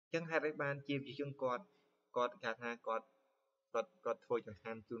chẳng hạn đấy ban chia chỉ chung cọt cả tha cọt thôi chẳng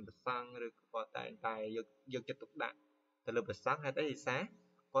hạn chun bật sang rồi cọt tại dục chất tục đạn từ lúc bật sáng hay tới thì sáng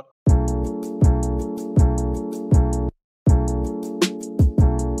cọt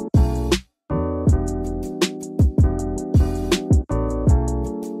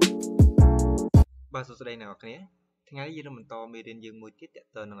ba số đây nào cái ngày giờ mình to mê đến dương môi tiết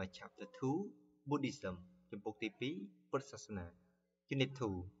tờ là chapter 2 Buddhism trong bộ tí phí Phật sát na unit 2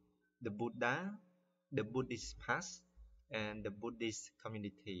 the Buddha the Buddhist past and the Buddhist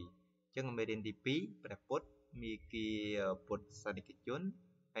community chẳng mê đến tí phí và Phật mi kỳ Phật sa địch chốn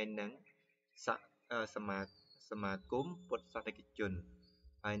hay nắng sama cúm Phật sa địch chốn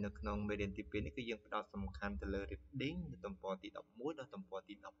hay nó không mê đến tí phí này cứ dương đo sầm khăn từ lời đến tầm bò tí đọc muối đó tầm bò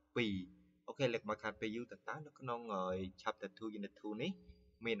tí đọc pì ok lệch mà khai PU tất cả nó có non ngồi chapter 2 unit 2 ní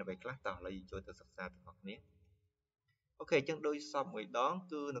mình là bài classต่อเลยcho từ sắc xa từ học ní ok chẳng đôi xong rồi đón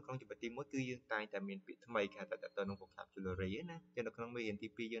cứ nó không chỉ phải tìm mỗi cứ dương tay tại mình bị thay cả tại tờ nông vocabulary nè cho nó không mình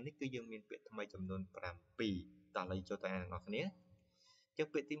TP dương ní cứ dương mình bị thayจำนวน5ปีต่อเลยcho tại học ní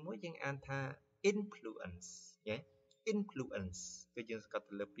chẳng bị tìm mỗi dương an tha influence nhé influence cứ dương có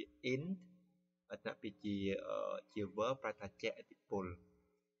từ bị in ở nãy bị chỉ verb phải ta chạy tiếp bol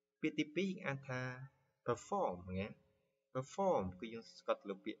PTP anh tha perform nghe perform cứ dùng Scott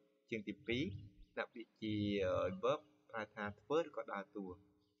lục biệt chương TP đặc biệt chỉ verb phải tha verb có đa tùa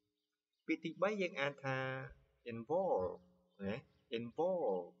PTP dân anh tha involve nghe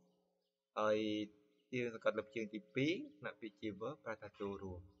involve ở chương Scott lục chương TP đặc biệt chỉ verb phải tha tùa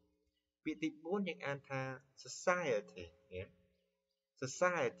rồi PT4 dân anh tha society nghe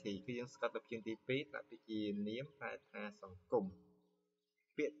society cứ dùng Scott lục chương TP đặc biệt chỉ niệm phải tha sòng cùng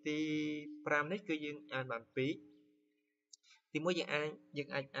việc thì pram đấy cứ dương an bàn phí thì mỗi dương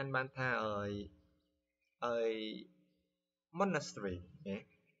an bàn tha ở monastery nhé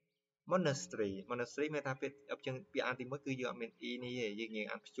monastery mới ta biết ở chân bị an thì mỗi cứ dương mình y này dương nhiều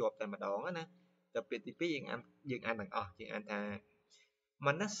an chụp tại mà đó á nè đặc biệt thì biết dương an bằng dương an tha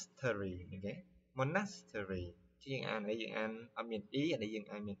monastery nhé monastery chứ dương an ở miền ý ở đây dương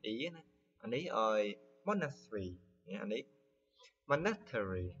an miền ý nè anh ấy ở monastery nhé anh ấy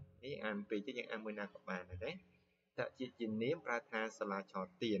monastery ý anh bị chứ những anh mới nào các bạn này đấy ta chỉ nếm ra tha sala cho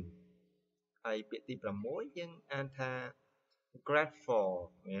tiền ai bị tìm là mối nhưng anh tha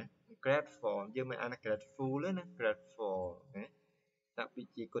grateful nhé grateful nhưng mà anh grateful nữa nè grateful nhé ta bị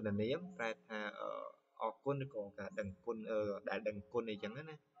chỉ còn là nếm ra tha ở côn còn cả đằng côn đại đằng côn này chẳng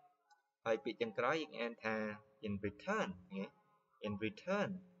nè ai bị chẳng có những anh tha in return nhé in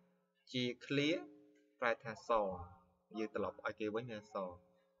return chỉ clear ra tha sò như tập lọc ai kêu với nhà sò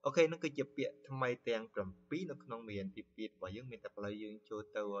ok nó cứ chụp biệt tham may tiền cầm phí nó không miền thì biệt và những miền tập lấy những cho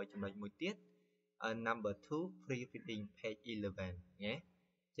tàu trong này một tiết number 2 free reading page 11 nhé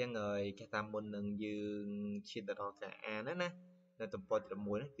cho người cái tam môn nâng dương trên đó cả nữa nè nên tập bot là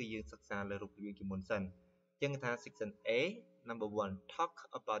muối cứ dương sắc xa lời rục dương chỉ môn sân chân ta section A number 1 talk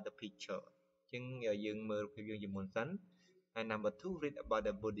about the picture chân dương mơ rục dương chỉ môn sân and number 2 read about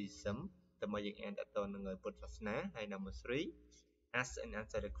the Buddhism tầm mà dương end at on người Buddhist ná hay number 3 ask and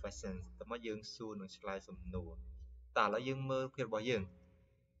answer the questions tầm mà dương su nó slide sum nụ tả là dương mơ phiền bỏ dương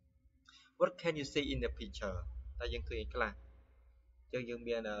what can you see in the picture ta dương cười là cho dương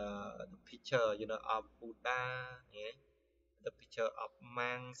biên the picture you know of Buddha yeah? The picture of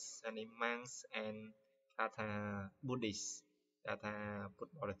monks and kata Buddhist kata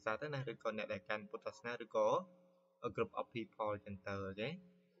Buddhist đó nè rồi còn đại can Buddhist ná rồi có a group of people chân tờ okay?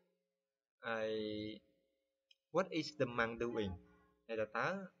 What is the monk doing? Này là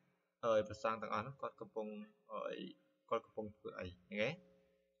tá và sang tầng nó con cầm bông vậy nhé.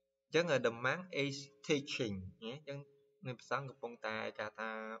 Chẳng là the monk is teaching nhé. Chẳng nên sang cầm bông ta cả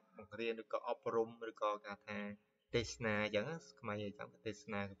ta một riêng được có opera được có cả ta tesna chẳng mà gì chẳng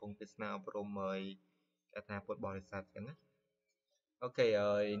tesna cầm bông tesna opera mời cả ta phật bò sạch chẳng á. Ok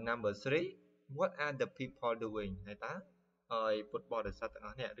number 3 what are the people doing? Này tá phật bò sạch tầng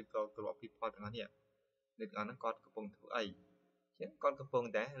này được có group of people tầng này được nó con cầm bông thứ ấy. Con cầm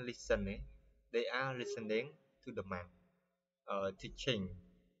bông đã listen ấy. They are listening to the man teaching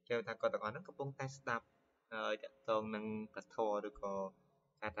cho ta coi tao nó cầm bông tai stop toàn năng cả thò được có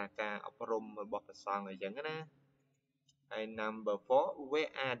cả opera bọc song rồi chẳng á nè number 4 where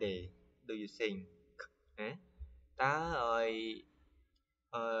are they do you think ta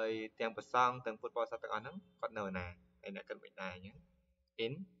tiếng bật song tiếng football sao tao nó còn nơi nè hay là cần bị tài nhé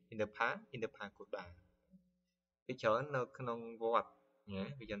in the park của bà cái chỗ nó không vọt nhé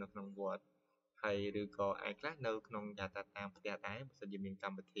bây giờ nó không vọt hay được có ai khác nó không nhà ta tam nhà tái bây giờ mình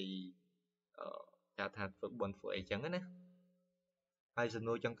cầm thì nhà ta phượng buồn phượng ấy chẳng á nè ហើយសំ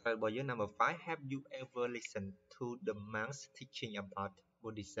ណួរចុងក្រោយរបស់យើង number 5 have you ever listened to the monks teaching about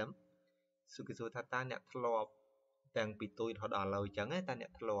Buddhism គឺសួរថាតើអ្នកធ្លាប់ទាំងពីទួយរហូតដល់ឥឡូវអញ្ចឹងតើអ្ន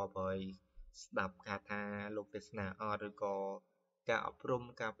កធ្លាប់ហើយស្ដាប់ការថាលោកទេសនាអត់ឬក៏ការអប់រំ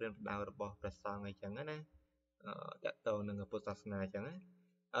ការព្រានប្រដៅរបស់ព្រះសង្ឃអីចឹងណាតកតងនឹងពុទ្ធសាសនាអញ្ចឹង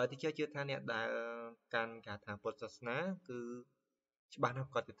ទីជឿថាអ្នកដែលកាន់ការថាពុទ្ធសាសនាគឺច្បាស់ណាស់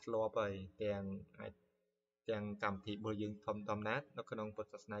គាត់ទៅធ្លាប់ហើយទាំងកម្មវិធីរបស់យើងធំណាស់នៅក្នុងពុទ្ធ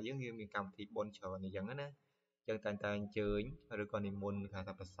សាសនាយើងមានកម្មវិធីបុណ្យច្រើនអញ្ចឹងណាចឹងតែអញ្ជើញឬក៏និមន្តគេ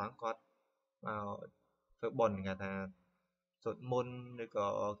ថាព្រះសង្ឃគាត់មកធ្វើបុណ្យគេថាសូត្រមន្តឬក៏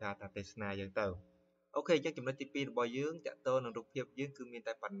គេថាទេសនាអញ្ចឹងទៅអូខេអញ្ចឹងចំណុចទី2របស់យើងតកតនឹងរូបភាពយើងគឺមាន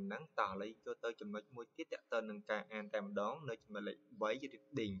តែប៉ុណ្ណឹងតោះឥឡូវចូលទៅចំណុចមួយទៀតតកតនឹងការអានតែម្ដងនៅចំណុចលេខ3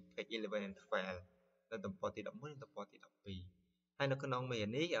 reading Page-11 and 12នៅទំព័រទី11និងទំព័រទី12ហើយនៅក្នុងមេរៀន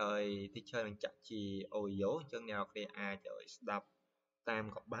នេះឲ្យ teacher នឹងចាក់ជា audio អញ្ចឹងអ្នកនរគ្នាអាចឲ្យស្ដាប់តាម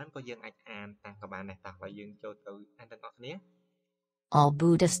ក៏បានក៏យើងអាចអានតាមក៏បានដែរតោះហើយយើងចូលទៅអានទាំងអស់គ្នា All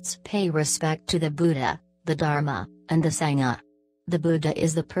Buddhists pay respect to the Buddha, the Dharma, and the Sangha. The Buddha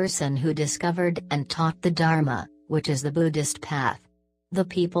is the person who discovered and taught the Dharma, which is the Buddhist path. The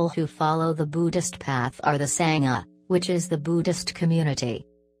people who follow the Buddhist path are the Sangha, which is the Buddhist community.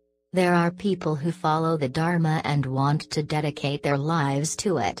 There are people who follow the Dharma and want to dedicate their lives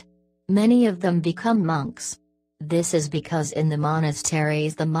to it. Many of them become monks. This is because in the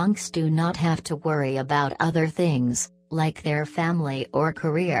monasteries the monks do not have to worry about other things, like their family or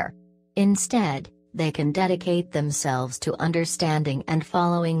career. Instead, they can dedicate themselves to understanding and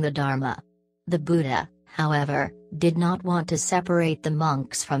following the Dharma. The Buddha, however, did not want to separate the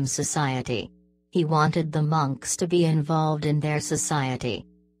monks from society. He wanted the monks to be involved in their society.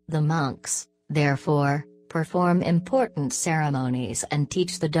 The monks, therefore, perform important ceremonies and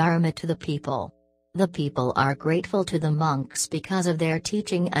teach the Dharma to the people. The people are grateful to the monks because of their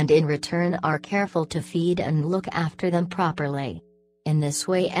teaching and in return are careful to feed and look after them properly. In this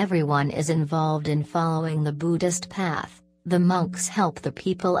way everyone is involved in following the Buddhist path. The monks help the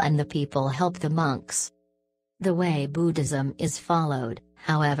people and the people help the monks. The way Buddhism is followed,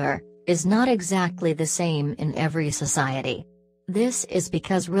 however, is not exactly the same in every society. This is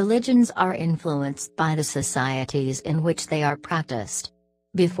because religions are influenced by the societies in which they are practiced.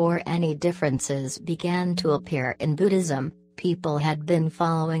 Before any differences began to appear in Buddhism, people had been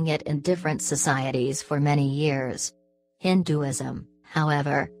following it in different societies for many years. Hinduism,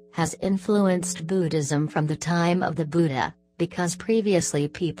 however, has influenced Buddhism from the time of the Buddha, because previously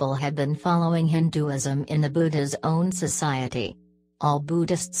people had been following Hinduism in the Buddha's own society. All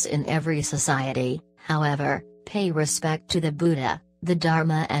Buddhists in every society, however, pay respect to the Buddha, the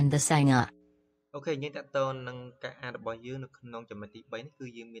Dharma and the Sangha. អូខេយើងតើតើនឹងការអានរបស់យើងនៅក្នុងចំណុចទី3នេះគឺ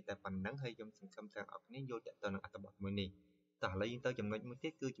យើងមានតែប៉ុណ្្នឹងហើយខ្ញុំសង្ឃឹមថាអ្នកនរគ្នាយល់តើតើនឹងអត្ថបទមួយនេះតោះឥឡូវយើងទៅចំណុចមួយទៀ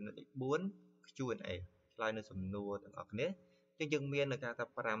តគឺចំណុចទី4 Q&A ឆ្លើយនៅសំណួរទាំងអស់គ្នាចឹងយើងមាននៅការថា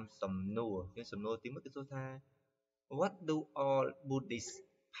5សំណួរជាសំណួរទី1គឺសួរថា What do all Buddhists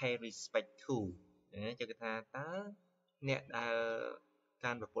pay respect to ចឹងគេថាតើអ្នកដែល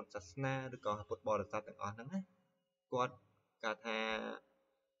កាន់ពុទ្ធសាសនាឬក៏ពុទ្ធបរិស័ទទាំងអស់ហ្នឹងណាគាត់គេថា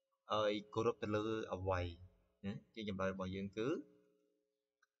ឲ្យគោរពទៅលើអ្វីណាជាចម្លើយរបស់យើងគឺ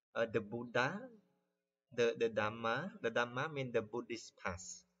the Buddha the Dhamma mean the Buddhist path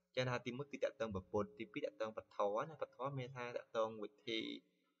ចឹងថាទី1គឺតកតងពុទ្ធទី2តកតងពធណាពធមានថាតកតងវិធី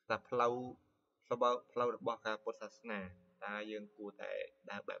ថាផ្លូវរបស់ការពុទ្ធសាសនាតើយើងគួរតែ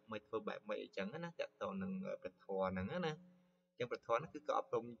ដើរបែបម៉េចធ្វើបែបម៉េចអញ្ចឹងណាតកតងនឹងពធហ្នឹងណាចឹងពធហ្នឹងគឺក៏អ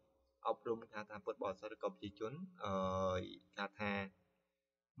ប់រំថាពុទ្ធបរិស័ទឬក៏ប្រជាជនគេថា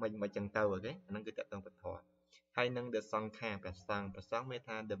មិនចឹងទៅអូខេអាហ្នឹងគឺតកតងពធហើយនឹង the Sangha ព្រះសង្ឃមាន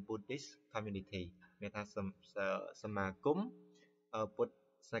ថា the Buddhist community មានថាសមាគមពុទ្ធ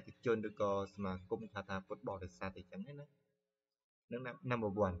សាសនិកជនឬក៏សមាគមថាពុទ្ធបរិស័ទអីចឹងណានឹង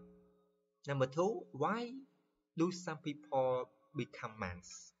number 1 number 2 why do some people become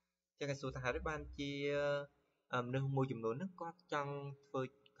monks ចឹងគេសួរថាហើយបានជាមនុស្សមួយចំនួនហ្នឹងគាត់ចង់ធ្វើ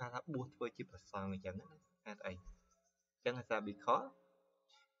គេថាបួសធ្វើជាព្រះសង្ឃអញ្ចឹងណាហេតុអីចឹងគេថា because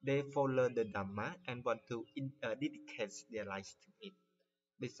they follow the Dhamma and want to dedicate their lives to it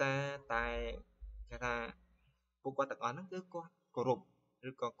ដោយសារតែគេថាពួកគាត់ទាំងអស់ហ្នឹងគឺគាត់គោរព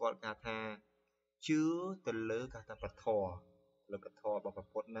ឬក៏គាត់គេថាជឿទៅលើគេថាពធរបស់ព្រះ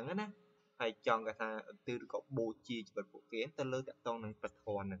ពុទ្ធហ្នឹងណាហើយចង់គេថាទិឬក៏បូជាជីវិតពួកគេទៅលើតកតងនឹងពធ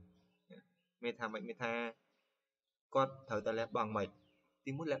ហ្នឹងមានថាមិនមានថាគាត់ត្រូវតែលះបង់មិន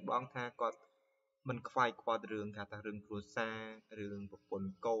ទីមួយលះបង់ថាគាត់មិនខ្វាយខ្វល់រឿងគេថារឿងគ្រួសាររឿងប្រពន្ធ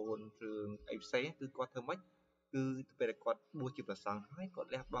កូនរឿងអីផ្សេងគឺគាត់ធ្វើម៉េចគឺពេលគាត់បួសជាព្រះសង្ឃហើយគាត់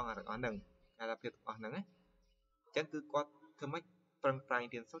លះបង់អាទាំងអស់ហ្នឹងគេថាភាពទាំងអស់ហ្នឹងណាអញ្ចឹងគឺគាត់ធ្វើម៉េច ប្រឹងប្រែង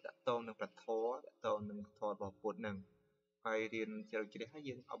រៀនសូត្រតកតងនឹងប្រធរតកតងនឹងធម៌របស់ពុទ្ធហ្នឹងហើយរៀនជ្រៅជ្រះហើយ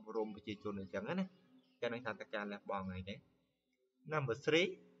យើងអប់រំប្រជាជនអញ្ចឹងណាចានឹងថាតការលះបង់ហ្នឹងទេ Number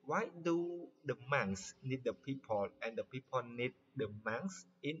 3 why do the monks need the people and the people need the monks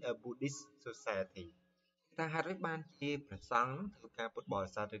in a Buddhist society ថាហេតុអ្វីបានជាព្រះសង្ឃធ្វើការពុទ្ធបរិ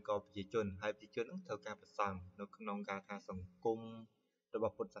ស័ទឬក៏ប្រជាជនហើយប្រជាជននឹងធ្វើការព្រះសង្ឃនៅក្នុងការថាសង្គមរប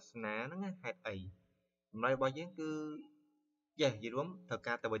ស់ពុទ្ធសាសនាហ្នឹងហេតុអីតម្លៃរបស់យើងគឺយេយល់រួមត្រូវ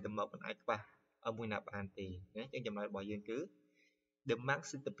ការទៅវិញទៅមកមិនអាចខ្វះមួយណាបានទេណាចឹងចម្លើយរបស់យើងគឺ the monks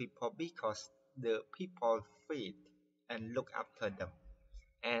is the people because the people feed and look after them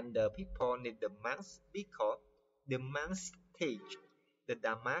and the people need the monks because the monks teach the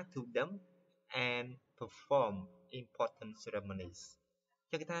dharma to them and perform important ceremonies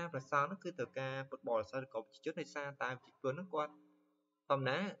ចឹងគេថាព្រះសង្ឃនោះគឺត្រូវការពុទ្ធបរិស័ទឬក៏ប្រជាជនដោយសារតែប្រជាជននោះគាត់ធម្ម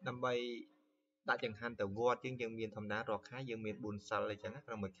តាដើម្បីដាក់ចង្ហាន់ទៅវត្តយើងមានធម្មតារាល់ខែយើងមាន4សិលអញ្ចឹង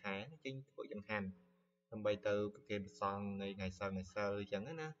ក្នុងមួយខែចេញធ្វើចង្ហាន់ដើម្បីទៅប្រគេនព្រះសង្ឃថ្ងៃសិលអញ្ចឹង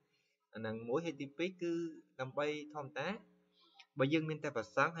ណាអាហ្នឹងមួយហើយទី2គឺដើម្បីធម្មតាបើយើងមានតែព្រះ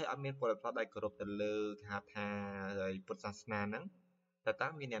សង្ឃហើយអត់មានពលរដ្ឋដែលគោរពទៅលើគេហៅថាពុទ្ធសាសនាហ្នឹងតើ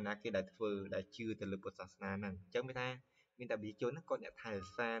មានអ្នកណាគេដែលធ្វើដែលជឿទៅលើពុទ្ធសាសនាហ្នឹងអញ្ចឹងមានថាមានតែប្រជាជនគាត់អ្នកថែរ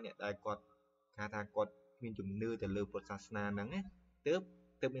ក្សាអ្នកដែលគាត់គេថាគាត់មានជំនឿទៅលើពុទ្ធសាសនាហ្នឹងណាទើប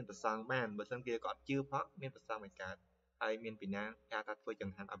មានប្រសងបានបើមិនគេគាត់ជឿផងមានប្រសងមិនកើតហើយមានពីណាការថាធ្វើច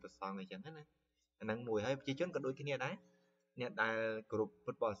ង្ហាន់ឲ្យប្រសងអីចឹងណាអាហ្នឹងមួយហើយប្រជាជនក៏ដូចគ្នាដែរអ្នកដែលគោរព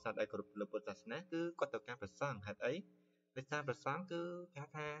ពុទ្ធបរិស័ទដែលគោរពលើពុទ្ធសាសនាគឺគាត់ត្រូវការប្រសងហេតុអីដោយសារប្រសងគឺគេ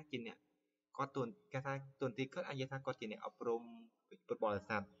ថាជាអ្នកគាត់គេថាទួនាទីគាត់អាចនិយាយថាគាត់ជាអ្នកអប់រំពុទ្ធបរិ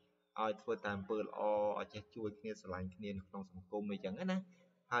ស័ទឲ្យធ្វើតាមអំពើល្អឲ្យចេះជួយគ្នាស្រឡាញ់គ្នានៅក្នុងសង្គមអីចឹងណា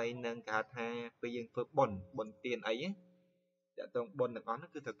ហើយនឹងគេថាពេលយើងធ្វើបុណ្យទានអីតាក់ទងបុណ្យទាំងអស់ហ្នឹ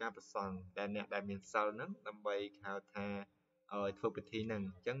ងគឺត្រូវការប្រសងតែអ្នកដែលមានសិលហ្នឹងដើម្បីហៅថាធ្វើពិធីហ្នឹង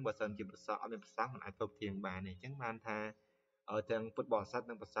អញ្ចឹងបើសិនជាប្រសងអត់មានប្រសងមិនអាចធ្វើពិធីបានទេអញ្ចឹងបានថាទាំងពុទ្ធបរិស័ទ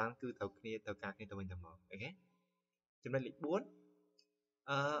និងប្រសងគឺត្រូវការគ្នាទៅវិញទៅមកអូខេចំណុចលេខ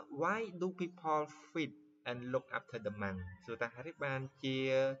4why do people feed and look after the monk សួរថាហេតុនេះបានជា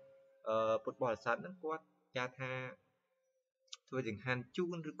ពុទ្ធបរិស័ទហ្នឹងគាត់គេថាធ្វើចង្ហាន់ជូ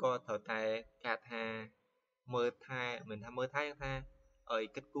នឬក៏ត្រូវតែគេថាមើលថែមិនថាមើលថែថាឲ្យ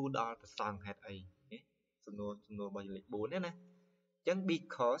គិតគូរដល់ប្រសងហេតុអីសំណួររបស់លេខ4ណាអញ្ចឹង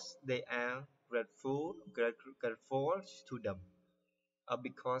because they are grateful to them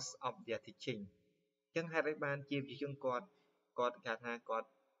because of their teaching អញ្ចឹងហេតុអីបានជាប្រជាជនគាត់គេថាគាត់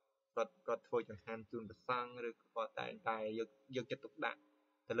ធ្វើចង្ហាន់ជូនប្រសងឬគាត់តែយកចិត្តទុកដាក់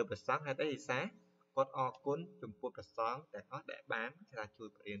ទៅលើប្រសងហេតុអីសារគាត់អរគុណចំពោះប្រសងទាំងអស់ដែលបានថាជួយ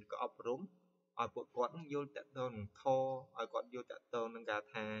បរិញ្ញាក៏អប់រំឲ្យពួកគាត់នឹងយល់តកតងនឹងធម៌ឲ្យគាត់យល់តកតងនឹងការ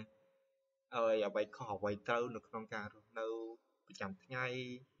ថាអ្វីខុសអ្វីត្រូវនៅក្នុងការរស់នៅប្រចាំថ្ងៃ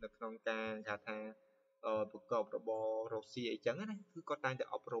នៅក្នុងការគេថាប្រកបរបររកស៊ីអីចឹងណាគឺគាត់តែងតែ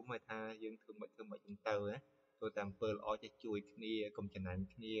អប់រំឲ្យថាយើងធ្វើមិនចឹងទៅធ្វើតាមអំពើល្អចេះជួយគ្នាកុំចំណាញ់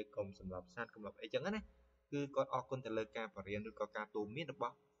គ្នាកុំសម្លាប់សត្វកុំអីចឹងណាគឺគាត់អរគុណទៅលើការបរិញ្ញាឬក៏ការទូន្មានរប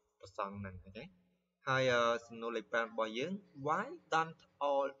ស់ប្រសងហ្នឹងអូខេហើយសំណួរលេខ5របស់យើង why don't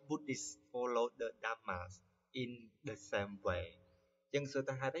all Buddhists follow the dharmas in the same way ចឹងសួរ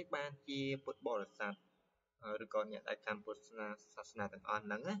ថាហេតុអីបានជាពុទ្ធបរិស័ទឬក៏អ្នកដែលកាន់ពុទ្ធសាសនាទាំងអស់ហ្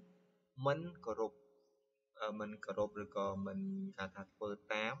នឹងណាមិនគោរពឬក៏មិនគេថាធ្វើ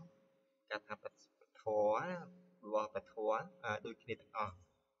តាមការថាបធម៌របស់បធម៌ដូចគ្នាទាំងអស់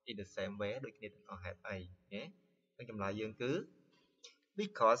in the same way ដូចគ្នាទាំងអស់ហេតុអីណាហើយចម្លើយយើងគឺ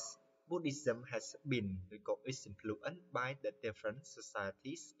because Buddhism has been is influenced by the different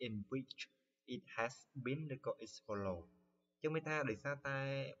societies in which it has been is followed ចឹងមានថាដោយសារតែ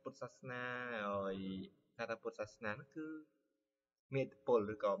ពុទ្ធសាសនាហើយថាពុទ្ធសាសនានោះគឺមានឥទ្ធិពល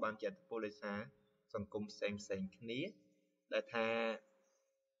ឬក៏បានជាឥទ្ធិពលដោយសារសង្គមផ្សេងគ្នាដែលថា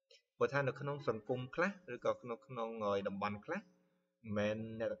បើថានៅក្នុងសង្គមខ្លះឬក៏ក្នុងតំបន់ខ្លះមិនមែន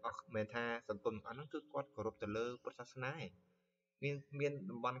អ្នកទាំងអស់មិនថាសង្គមទាំងអស់ហ្នឹងគឺគាត់គោរពទៅលើពុទ្ធសាសនាឯងមាន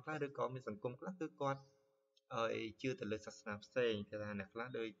តំបន់ខ្លះឬក៏មានសង្គមខ្លះគឺគាត់ជឿទៅលើសាសនាផ្សេងគេថាអ្នកខ្លះ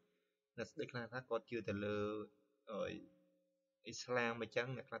ដូចអ្នកស្ដេចខ្លះថាគាត់ជឿទៅលើអ៊ីស្លាមអញ្ចឹង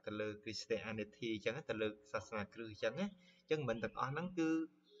អ្នកខ្លះទៅលើ Christianity អញ្ចឹងទៅលើសាសនាគ្រិស្តអញ្ចឹងណាអញ្ចឹងមិនទាំងអស់ហ្នឹងគឺ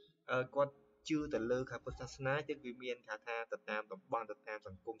គាត់ជឿទៅលើពុទ្ធសាសនាចឹងវាមានថាទៅតាមតំបន់ទៅតាមស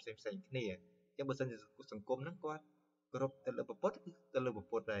ង្គមផ្សេងគ្នាអញ្ចឹងបើសិនជាសង្គមហ្នឹងគាត់គោរពទៅលើពុទ្ធគឺទៅលើពុ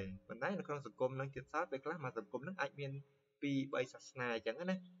ទ្ធដែរប៉ុន្តែនៅក្នុងសង្គមហ្នឹងទៀតសោតពេលខ្លះមកសង្គមហ្នឹងអាចមាន2 3សាសនាអញ្ចឹង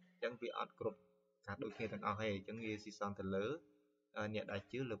ណាអញ្ចឹងវាអត់គ្រប់ការដូចគ្នាទាំងអស់ទេអញ្ចឹងវាស៊ីសងទៅលើអ្នកដែល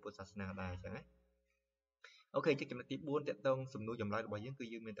ជឿលើពុទ្ធសាសនាដែរអញ្ចឹងណាអូខេចំណុចទី4តកតងសំណួរចម្លើយរបស់យើងគឺ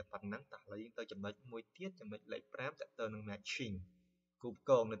យើងមានតែប៉ុណ្ណឹងតោះឥឡូវយើងទៅចំណុចមួយទៀតចំណុចលេខ5តកតងនឹង matching គូប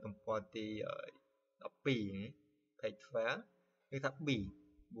កងនៅទំព័រទី12 page 12 គឺថា B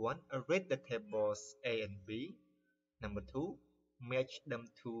 1 read the tables A and B number 2 match them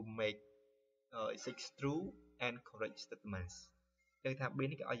to make 6 true and correct statements គឺថា B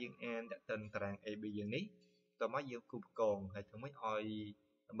នេះគេឲ្យយើងអានតើតារាង A B យើងនេះតោះមកយើងគូបកងហើយធ្វើម៉េចឲ្យ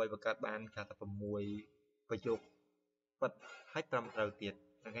ដើម្បីបង្កើតបានថា6ប្រយោគពិតហើយត្រឹមត្រូវទៀត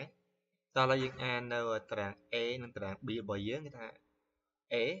អូខេតោះឥឡូវយើងអាននៅតារាង A និងតារាង B របស់យើងគឺថា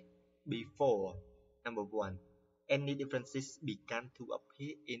A before number 1 any differences began to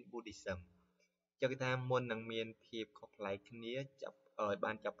appear in Buddhism ចុះគេថាមុននឹងមានភាពខុសប្លែកគ្នា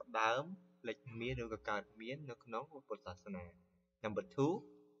បានចាប់ផ្ដើមលេចមានឬក៏កើតមាននៅក្នុងពុទ្ធសាសនា number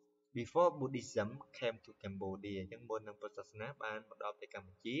 2 before Buddhism came to Cambodia អញ្ចឹងមុននឹងពុទ្ធសាសនាបានមកដល់ប្រទេសកម្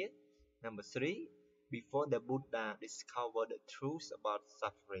ពុជា number 3 before the Buddha discovered the truth about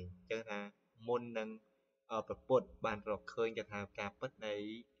suffering អញ្ចឹងថាមុននឹងព្រះពុទ្ធបានរកឃើញថាការពិតនៃ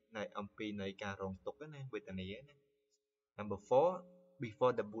អំពីនៃការរងទុក្ខណាវេទនាណា number 4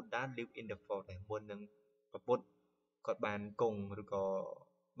 before the Buddha lived in the forest មុននឹងព្រះពុទ្ធគាត់បានគង់ឬក៏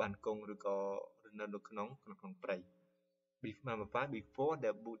នៅក្នុងព្រៃ number 5 before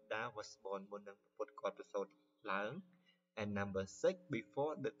the Buddha was born មុននឹងព្រះពុទ្ធគាត់ប្រសូតឡើង and number 6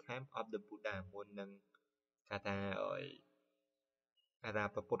 before the time of the Buddha មុននឹងគេថា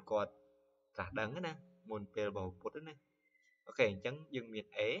ព្រះពុទ្ធគាត់ត្រាស់ដឹងណាមុនពេលរបស់ព្រះពុទ្ធណាអូខេអញ្ចឹងយើងមាន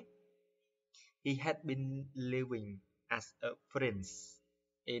A he had been living as a prince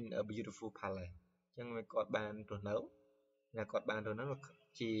in a beautiful palace អញ្ចឹងគាត់បានរស់នៅ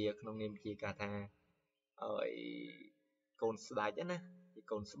ជាក្នុងនាមជាការថាកូនស្ដេចណាជា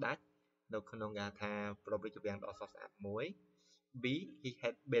កូនស្ដេចនៅក្នុងការថាប្រពៃជាវាំងដ៏ស្រស់ស្អាតមួយ B he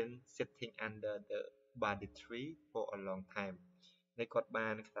had been sitting under the badi tree for a long time នេះគាត់បា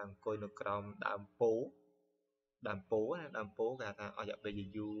នអង្គុយនៅក្រោមដើមពោគេថាអស់រយៈពេលជា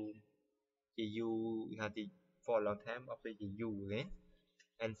យូរគេថាទី for a long time អស់ពេលជាយូរណា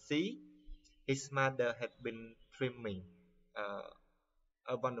and C his mother had been trimming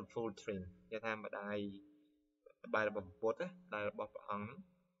a wonderful tree គេថាម្ដាយរបស់ព្រះពុទ្ធដែលរបស់ព្រះអង្គ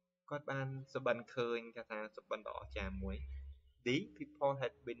គាត់បានសបិនឃើញគេថាសបិនដ៏អស្ចារ្យមួយ D people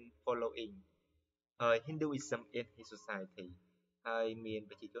had been following Hinduism in his society ហើយមាន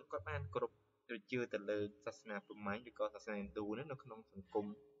ប្រជាជនគាត់បានគ្រប់ជឿទៅលើសាសនាព្រហ្មញ្ញឬក៏សាសនាហិណ្ឌូនៅក្នុងសង្គម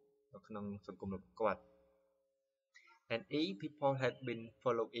របស់គាត់ and E people had been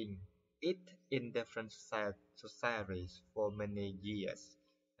following it in different societies for many years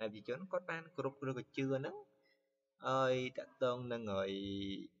ហើយប្រជាជនគាត់បានគ្រប់ឬក៏ជឿហ្នឹងហើយតកតងនឹង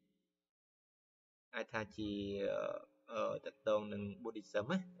អាចថាជាតកតងនឹង Buddhism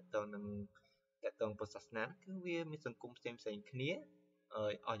ណាតកតងពុទ្ធសាសនាគឺវាមានសង្គមផ្សេងគ្នា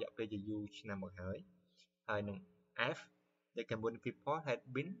អស់រយៈពេលជាយូរឆ្នាំមកហើយនឹង F the Cambodian people had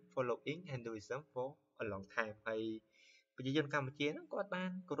been following Hinduism for a long time ហើយប្រជាជនកម្ពុជាហ្នឹងគាត់បា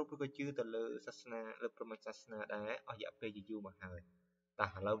នគោរពឬក៏ជឿទៅលើសាសនាលើព្រហ្មញ្ញសាសនាដែរអស់រយៈពេលជាយូរមកហើយ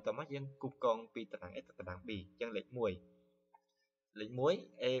តោះឥឡូវតមកយើងគូបកងពីតារាង A ទៅតារាង B អញ្ចឹងលេខ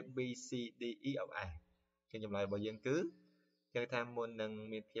1 A B C D E F F ជាចម្លើយរបស់យើងគឺគេថាមុននឹង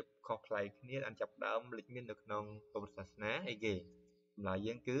មានភាពខុសប្លែកគ្នាបានចាប់ដើមលេចមាននៅក្នុងពុទ្ធសាសនាអីគេចម្លើយ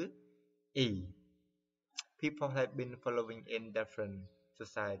យើងគឺ E people have been following in different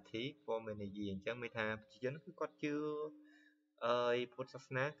society for many years អញ្ចឹងមានថាប្រជាជនគឺគាត់ជឿពុទ្ធសាស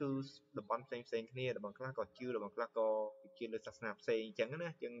នាគឺតំបន់ផ្សេងគ្នាតំបន់ខ្លះក៏ជឿតំបន់ខ្លះក៏ជឿលើសាសនាផ្សេងអញ្ចឹងណា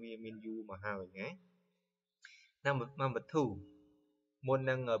អញ្ចឹងវាមានយូរមកហើយណា number 2មុន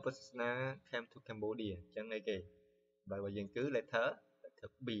នឹងពុទ្ធសាសនា came to Cambodia អញ្ចឹងអីគេបើយើងគឺ letter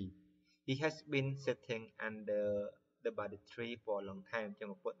B he has been sitting under the badi tree for a long time អញ្ចឹង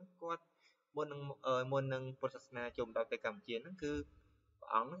ពុទ្ធគាត់មុននឹងពុទ្ធសាសនាចូលមកដល់ប្រទេសកម្ពុជាហ្នឹងគឺព្រះ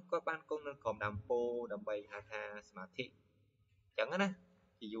អង្គគាត់បានគង់នៅក្រោមដើមពោធិ៍ដើម្បីហៅថាសមាធិអញ្ចឹងណា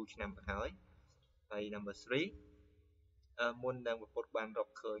ជាយូរឆ្នាំមកហើយ number 3មុននឹងពុទ្ធបានរក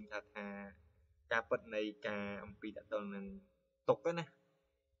ឃើញថាការពិតនៃការអំពីតទៅនឹងទុក្ខណា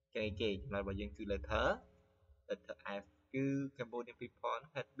គេចម្លើយរបស់យើងគឺ letter F គឺ Cambodian people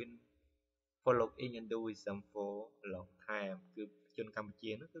had been following Hinduism for a long time គឺជនកម្ពុ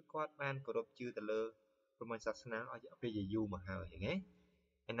ជានោះគឺគាត់បានគោរពជឿទៅលើព្រហ្មញ្ញសាសនាអស់រយៈពេលយូរមកហើយហ្នឹងណា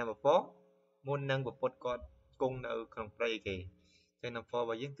ហើយ number 4មុននឹងពុទ្ធគាត់គង់នៅក្នុងព្រៃគេហើយ number 4រប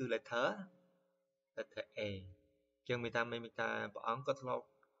ស់យើងគឺ letter A ជាងមានតាព្រះអង្គគាត់ធ្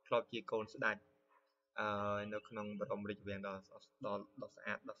លាប់ជាកូនស្ដេចនៅក្នុងបរមរាជវាំងដ៏ស្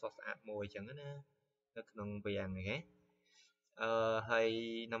អាតដ៏ស្រស់ស្អាតមួយអញ្ចឹងណានៅក្នុងវាំងហ្នឹងហើយ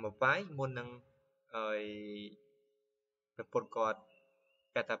number 5មុននឹងព្រះពុទ្ធគាត់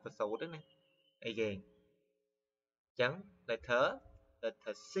កថាប្រសូតណាអីគេអញ្ចឹង letter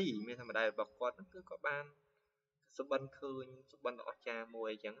letter C មានធម្មតារបស់គាត់គឺគាត់បានសុបិនឃើញសុបិនអស្ចារ្យមួយ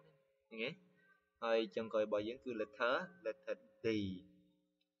អញ្ចឹងណាហើយចឹងក្រោយរបស់យើងគឺ letter D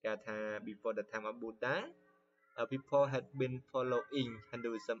គេថា before the time of Buddha people had been following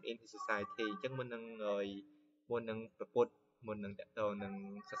Hinduism in his society អញ្ចឹងមុននឹងប្រពុតមុននឹងតទៅនឹង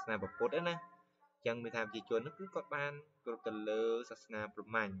សាសនាប្រពុតណាអញ្ចឹងមានថាប្រជាជនគឺគាត់បានគ្រប់ទៅលើសាសនាព្រ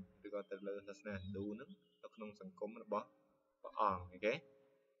ហ្មញ្ញឬក៏ទៅលើសាសនាហិណ្ឌូហ្នឹងនៅក្នុងសង្គមរបស់ព្រះអង្គ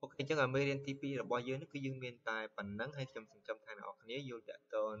អូខេអញ្ចឹងមេរៀនទី2របស់យើងនេះគឺយើងមានតែប៉ុណ្្នឹងហើយខ្ញុំសង្ឃឹមថាអ្នកនរគ្នាយល់ត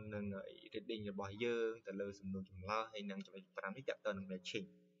ទៅនឹង reading របស់យើងទៅលើសំណួរចម្លើយហើយនឹងចំណុច5នេះតទៅនឹង matching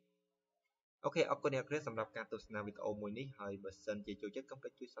អូខេអរគុណអ្នកគ្រាសម្រាប់ការទស្សនាវីដេអូមួយនេះហើយបើសិនជាចូលចិត្តកុំភ្លេ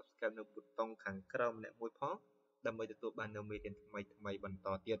ចជួយ Subscribe នៅប៊ូតុងខាងក្រោមអ្នកមួយផងដើម្បីទទួលបាននូវមេរៀនថ្មីៗបន្ត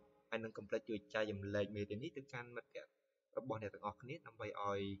ទៀតហើយនឹងកុំភ្លេចជួយចែករំលែកមេរៀននេះទៅកាន់មិត្តភក្តិរបស់អ្នកទាំងអស់គ្នាដើម្បី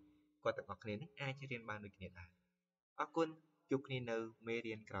ឲ្យគាត់ទាំងអស់គ្នានឹងអាចរៀនបានដូចគ្នាដែរអរគុណជួបគ្នានៅមេ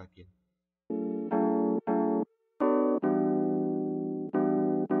រៀនក្រោយទៀត